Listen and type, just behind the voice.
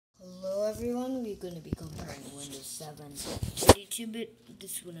everyone, we're going to be comparing Windows 7 32-bit,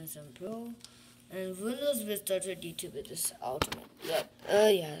 this Windows 7 Pro, and Windows Vista 32-bit, this Ultimate. Yep,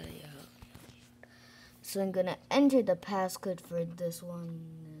 yeah. So I'm going to enter the passcode for this one,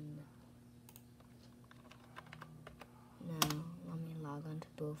 and now let me log on to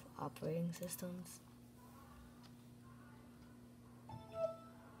both operating systems.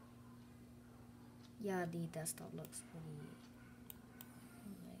 Yeah, the desktop looks pretty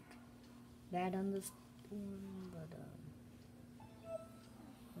bad on this one, but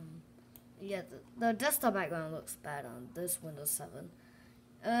yeah, the desktop background looks bad on this Windows 7.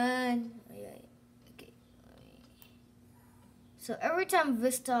 And yeah, okay. So every time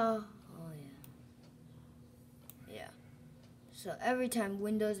Vista, so every time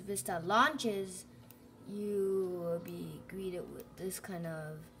Windows Vista launches, you will be greeted with this kind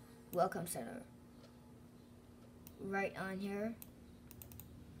of welcome center right on here.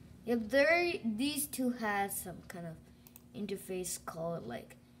 Yep, these two has some kind of interface called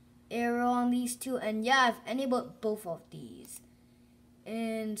like arrow on these two, and yeah, I've enabled both of these.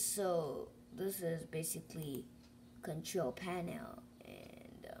 And so this is basically control panel,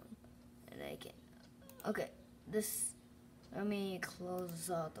 and I can, okay, this, let me close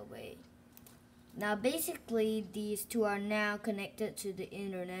this all the way. Now basically these two are now connected to the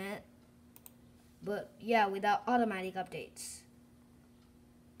internet, but yeah, without automatic updates.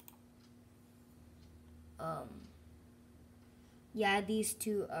 Yeah, these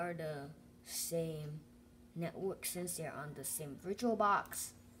two are the same network since they're on the same virtual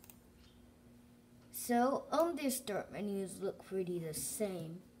box. So these start menus look pretty the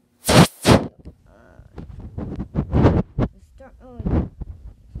same.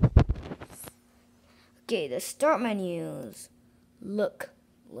 Okay, the start menus look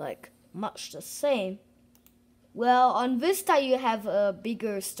like much the same. Well, on Vista you have a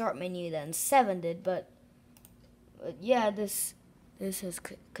bigger start menu than 7 did, but yeah, this has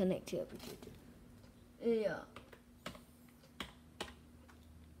connected up with it. Yeah.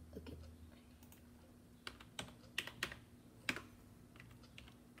 Okay.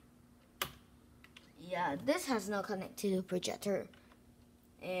 Yeah, this has no connect to the projector.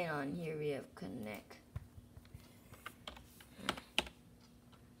 And on here we have connect.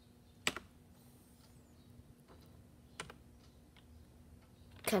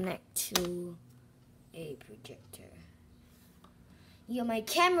 Connect to a projector. Yeah, my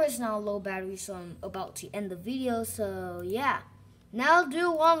camera is now low battery, so I'm about to end the video. So yeah, now I'll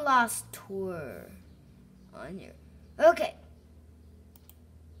do one last tour on here. Okay,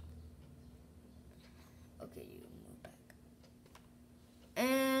 you move back.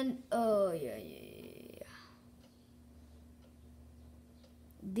 And oh yeah.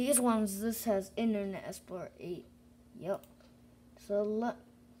 These ones, this has Internet Explorer 8. Yep. So let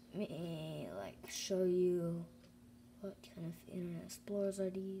me show you what kind of Internet Explorers are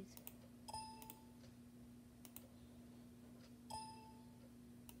these.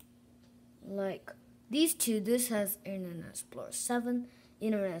 Like these two, this has Internet Explorer 7,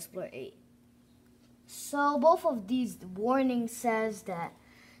 Internet Explorer 8. So both of these, the warning says that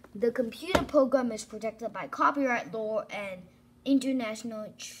the computer program is protected by copyright law and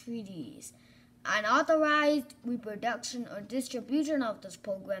international treaties. Unauthorized reproduction or distribution of this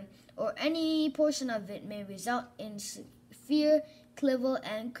program or any portion of it may result in severe civil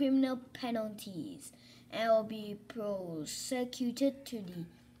and criminal penalties and will be prosecuted to the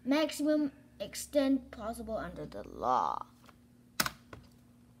maximum extent possible under the law.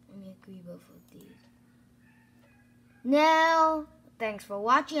 Let me agree both of these. Now, thanks for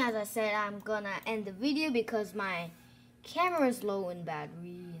watching. As I said, I'm gonna end the video because my camera is low in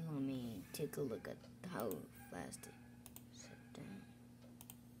battery. Let me take a look at how fast it set down.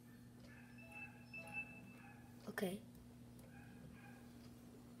 Okay.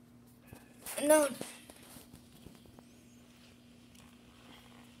 No.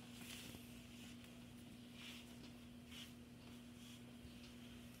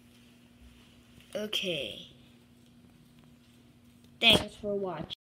 Okay. Thanks for watching.